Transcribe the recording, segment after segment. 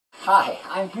Hi,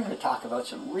 I'm here to talk about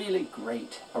some really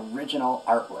great original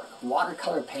artwork,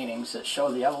 watercolor paintings that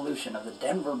show the evolution of the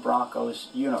Denver Broncos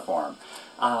uniform.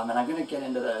 And I'm going to get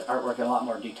into the artwork in a lot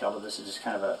more detail, but this is just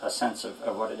kind of a sense of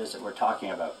what it is that we're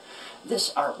talking about.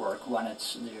 This artwork, when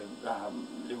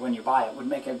you buy it, would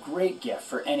make a great gift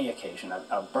for any occasion,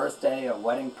 a birthday, a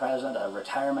wedding present, a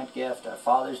retirement gift, a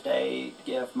Father's Day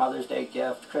gift, Mother's Day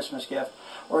gift, Christmas gift,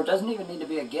 or it doesn't even need to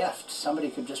be a gift. Somebody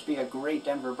could just be a great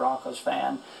Denver Broncos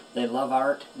fan. They love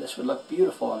art. This would look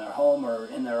beautiful in their home or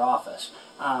in their office.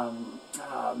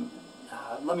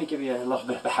 Let me give you a little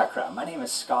bit of background. My name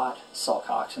is Scott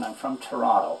Sulcox, and I'm from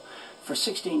Toronto. For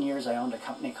 16 years, I owned a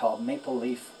company called Maple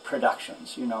Leaf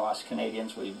Productions. You know, us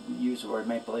Canadians, we use the word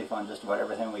maple leaf on just about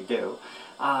everything we do.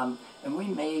 And we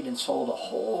made and sold a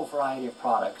whole variety of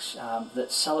products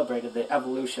that celebrated the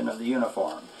evolution of the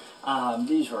uniform.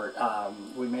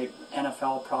 We made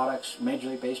NFL products, Major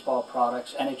League Baseball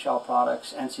products, NHL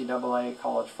products, NCAA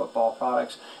college football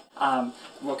products.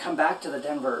 We'll come back to the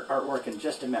Denver artwork in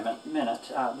just a minute.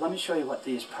 Let me show you what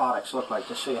these products look like,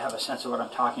 just so you have a sense of what I'm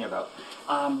talking about.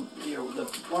 One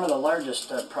of the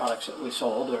largest products that we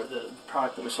sold, or the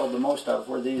product that we sold the most of,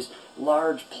 were these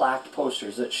large plaqued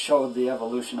posters that showed the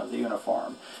evolution of the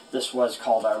uniform. This was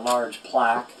called our large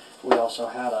plaque. We also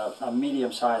had a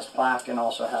medium-sized plaque and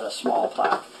also had a small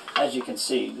plaque. As you can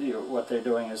see, what they're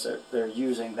doing is they're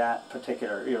using that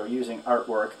particular, using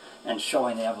artwork and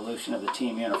showing the evolution of the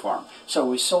team uniform. So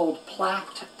we sold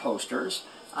plaqued posters.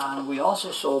 We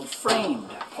also sold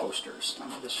framed posters. Let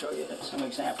me just show you some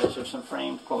examples of some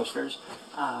framed posters.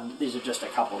 These are just a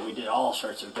couple. We did all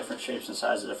sorts of different shapes and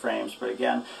sizes of frames, but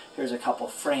again, here's a couple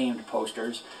framed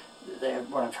posters.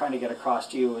 What I'm trying to get across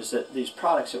to you is that these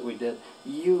products that we did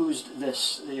used the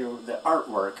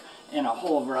artwork in a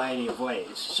whole variety of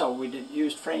ways. So we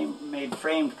made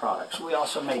framed products. We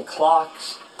also made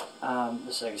clocks.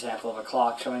 This is an example of a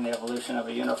clock showing the evolution of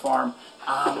a uniform.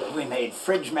 We made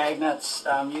fridge magnets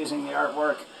using the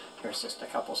artwork. Here's just a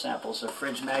couple samples of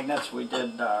fridge magnets. We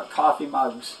did coffee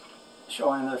mugs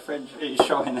showing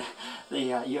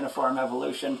the uniform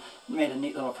evolution. We made a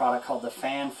neat little product called the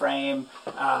fan frame.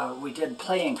 We did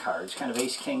playing cards, kind of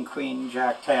ace, king, queen,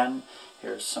 jack, 10.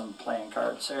 Here's some playing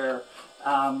cards there.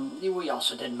 We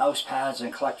also did mouse pads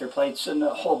and collector plates and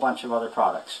a whole bunch of other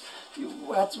products.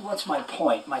 What's my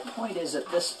point? My point is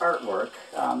that this artwork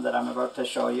that I'm about to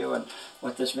show you and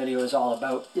what this video is all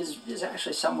about is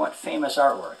actually somewhat famous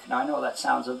artwork. Now, I know that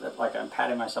sounds a bit like I'm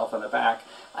patting myself on the back.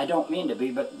 I don't mean to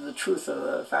be, but the truth of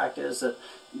the fact is that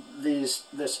this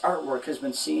artwork has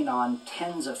been seen on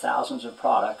tens of thousands of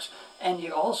products, and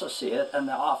you also see it in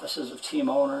the offices of team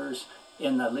owners,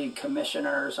 in the league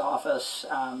commissioner's office,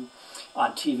 on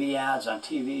TV ads, on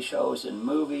TV shows, in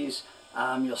movies.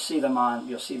 You'll see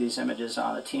these images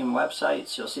on the team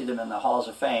websites. You'll see them in the halls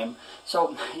of fame.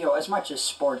 So, as much as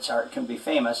sports art can be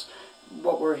famous,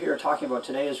 what we're here talking about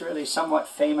today is really somewhat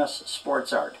famous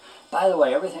sports art. By the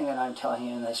way, everything that I'm telling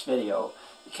you in this video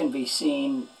can be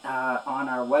seen on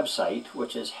our website,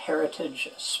 which is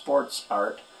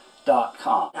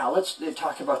heritagesportsart.com. Now let's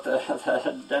talk about the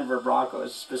Denver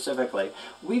Broncos specifically.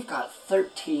 We've got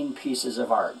 13 pieces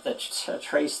of art that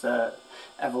trace the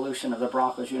evolution of the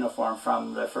Broncos uniform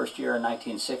from the first year in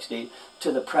 1960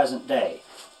 to the present day.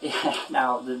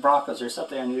 Now, the Broncos, there's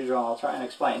something unusual I'll try and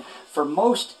explain. For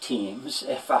most teams,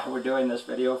 if I were doing this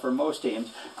video, for most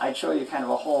teams, I'd show you kind of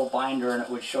a whole binder and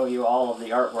it would show you all of the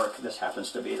artwork. This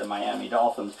happens to be the Miami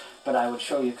Dolphins, but I would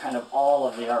show you kind of all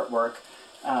of the artwork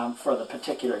for the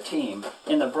particular team.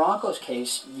 In the Broncos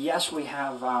case, yes, we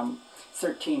have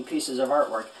 13 pieces of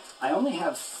artwork. I only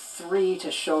have 3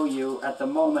 to show you at the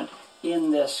moment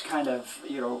in this kind of,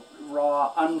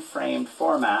 raw, unframed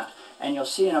format. And you'll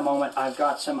see in a moment I've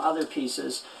got some other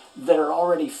pieces that are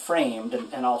already framed,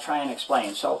 and I'll try and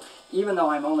explain. So even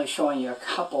though I'm only showing you a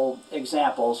couple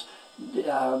examples,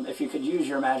 if you could use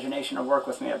your imagination and work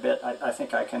with me a bit, I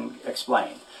think I can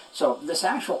explain. So this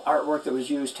actual artwork that was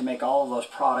used to make all of those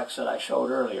products that I showed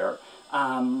earlier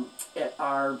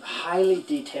are highly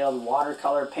detailed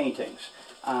watercolor paintings.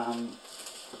 And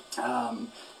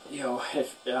you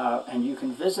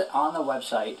can visit on the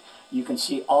website. You can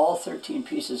see all 13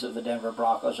 pieces of the Denver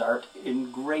Broncos art in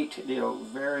great,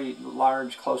 very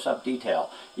large close-up detail.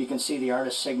 You can see the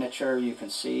artist's signature. You can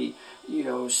see,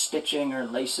 stitching or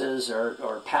laces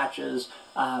or patches.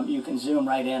 You can zoom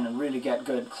right in and really get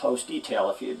good close detail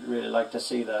if you'd really like to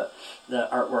see the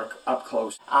artwork up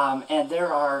close. And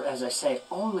there are, as I say,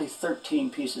 only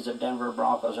 13 pieces of Denver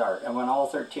Broncos art. And when all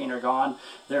 13 are gone,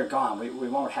 they're gone. We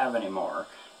won't have any more.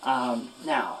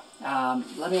 Now,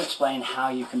 let me explain how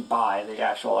you can buy the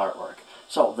actual artwork.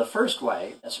 So the first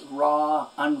way is raw,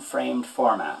 unframed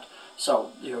format.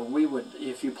 So we would,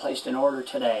 if you placed an order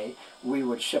today, we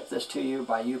would ship this to you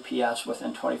by UPS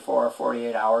within 24 or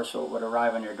 48 hours, so it would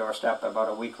arrive on your doorstep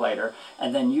about a week later,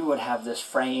 and then you would have this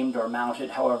framed or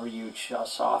mounted however you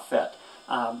saw fit.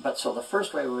 But so the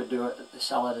first way we would do it,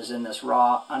 sell it, is in this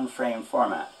raw, unframed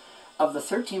format. Of the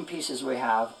 13 pieces we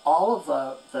have, all of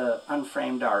the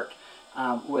unframed art,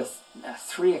 with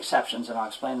 3 exceptions, and I'll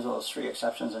explain those 3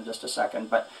 exceptions in just a second,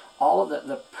 but all of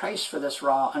the price for this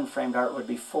raw unframed art would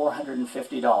be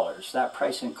 $450. That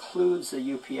price includes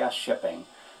the UPS shipping.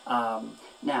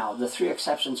 Now, the 3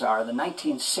 exceptions are the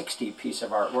 1960 piece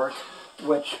of artwork,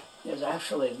 which is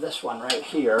actually this one right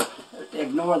here.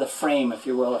 Ignore the frame, if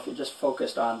you will, if you just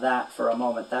focused on that for a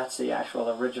moment. That's the actual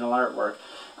original artwork.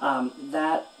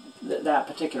 That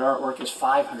particular artwork is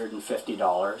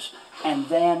 $550. And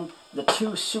then the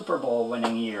 2 Super Bowl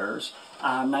winning years,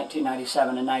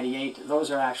 1997 and 98,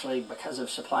 those are actually, because of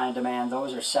supply and demand,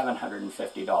 those are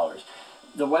 $750.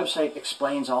 The website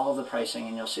explains all of the pricing,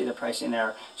 and you'll see the pricing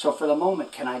there. So for the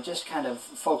moment, can I just kind of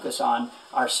focus on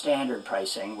our standard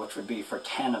pricing, which would be for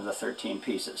 10 of the 13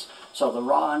 pieces. So the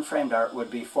raw unframed art would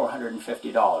be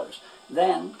 $450.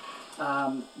 Then,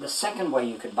 the second way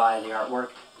you could buy the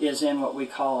artwork is in what we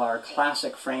call our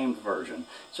classic framed version.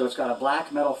 So it's got a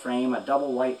black metal frame, a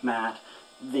double white mat,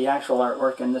 the actual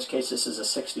artwork, in this case this is a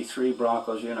 '63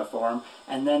 Broncos uniform,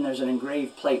 and then there's an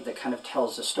engraved plate that kind of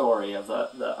tells the story of the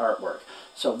artwork.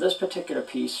 So this particular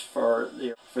piece for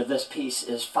this piece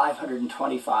is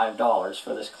 $525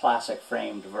 for this classic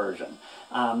framed version.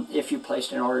 If you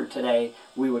placed an order today,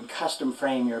 we would custom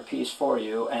frame your piece for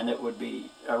you, and it would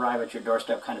arrive at your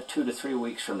doorstep kind of 2 to 3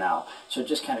 weeks from now. So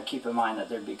just kind of keep in mind that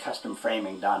there'd be custom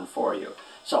framing done for you.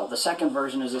 So the second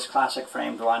version is this classic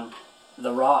framed one.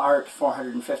 The raw art,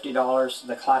 $450,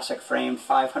 the classic framed,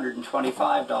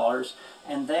 $525,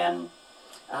 and then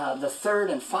the third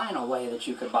and final way that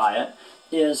you could buy it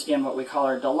is in what we call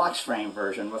our deluxe frame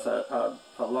version, with a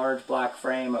large black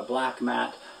frame, a black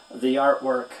mat, the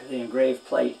artwork, the engraved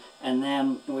plate, and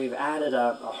then we've added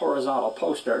a horizontal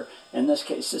poster. In this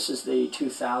case, this is the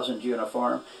 2000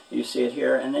 uniform. You see it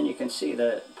here, and then you can see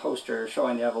the poster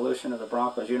showing the evolution of the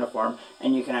Broncos uniform,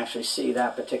 and you can actually see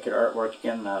that particular artwork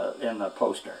in the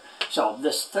poster. So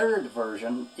this third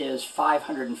version is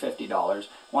 $550.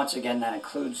 Once again, that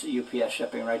includes the UPS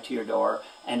shipping right to your door,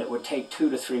 and it would take 2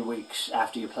 to 3 weeks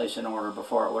after you place an order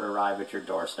before it would arrive at your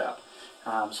doorstep.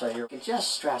 So you can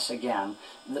just stress again,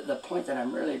 the point that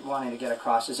I'm really wanting to get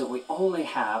across is that we only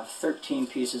have 13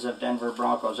 pieces of Denver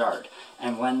Broncos art,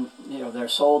 and when they're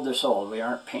sold, they're sold. We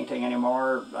aren't painting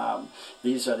anymore.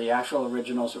 These are the actual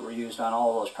originals that were used on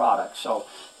all those products. So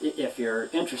if you're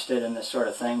interested in this sort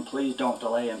of thing, please don't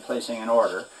delay in placing an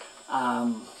order.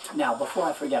 Now, before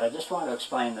I forget, I just want to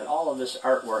explain that all of this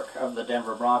artwork of the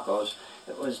Denver Broncos,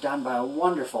 it was done by a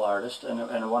wonderful artist and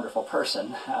a wonderful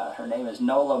person. Her name is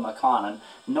Nola McConnon.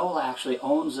 Nola actually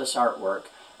owns this artwork.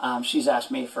 She's asked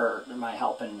me for my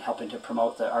help in helping to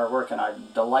promote the artwork, and I'm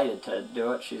delighted to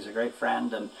do it. She's a great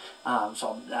friend, and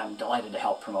so I'm delighted to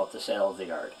help promote the sale of the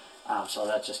art. So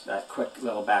that's just that quick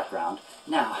little background.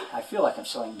 Now, I feel like I'm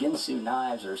selling Ginsu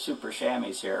knives or super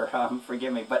chamois here,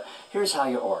 forgive me, but here's how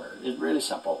you order. It's really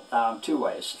simple, 2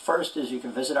 ways. First is you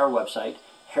can visit our website,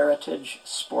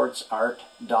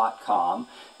 heritagesportsart.com,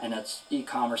 and it's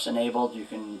e-commerce enabled. You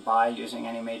can buy using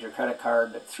any major credit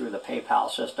card through the PayPal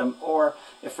system, or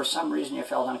if for some reason you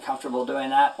felt uncomfortable doing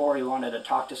that, or you wanted to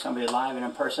talk to somebody live and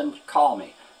in person, call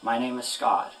me. My name is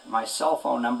Scott. My cell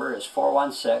phone number is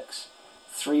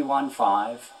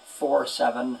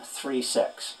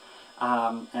 416-315-4736.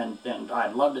 And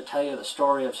I'd love to tell you the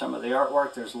story of some of the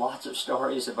artwork. There's lots of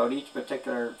stories about each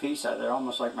particular piece. They're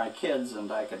almost like my kids,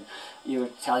 and I could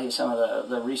tell you some of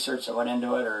the research that went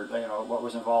into it, or what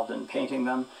was involved in painting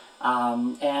them.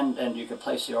 And you could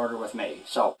place the order with me.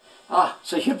 So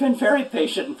you've been very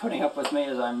patient in putting up with me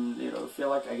as I'm feel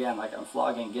like, again, like I'm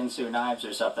flogging Ginsu knives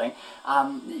or something.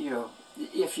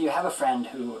 If you have a friend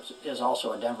who is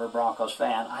also a Denver Broncos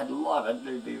fan, I'd love it.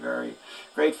 I'd be very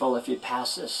grateful if you'd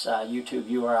pass this YouTube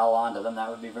URL on to them. That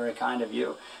would be very kind of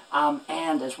you.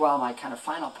 And as well, my kind of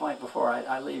final point before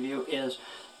I leave you is,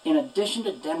 in addition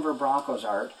to Denver Broncos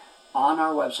art, on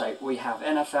our website we have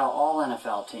all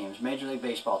NFL teams, Major League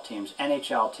Baseball teams,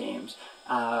 NHL teams,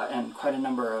 and quite a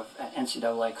number of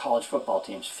NCAA college football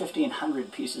teams,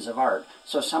 1,500 pieces of art.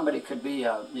 So somebody could be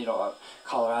a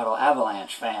Colorado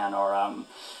Avalanche fan, or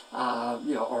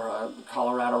or a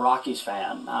Colorado Rockies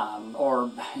fan,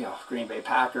 or Green Bay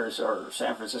Packers, or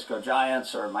San Francisco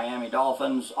Giants, or Miami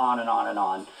Dolphins, on and on and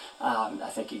on. I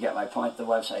think you get my point. The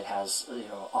website has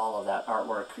all of that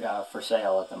artwork for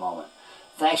sale at the moment.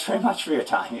 Thanks very much for your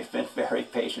time. You've been very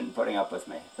patient putting up with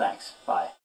me. Thanks. Bye.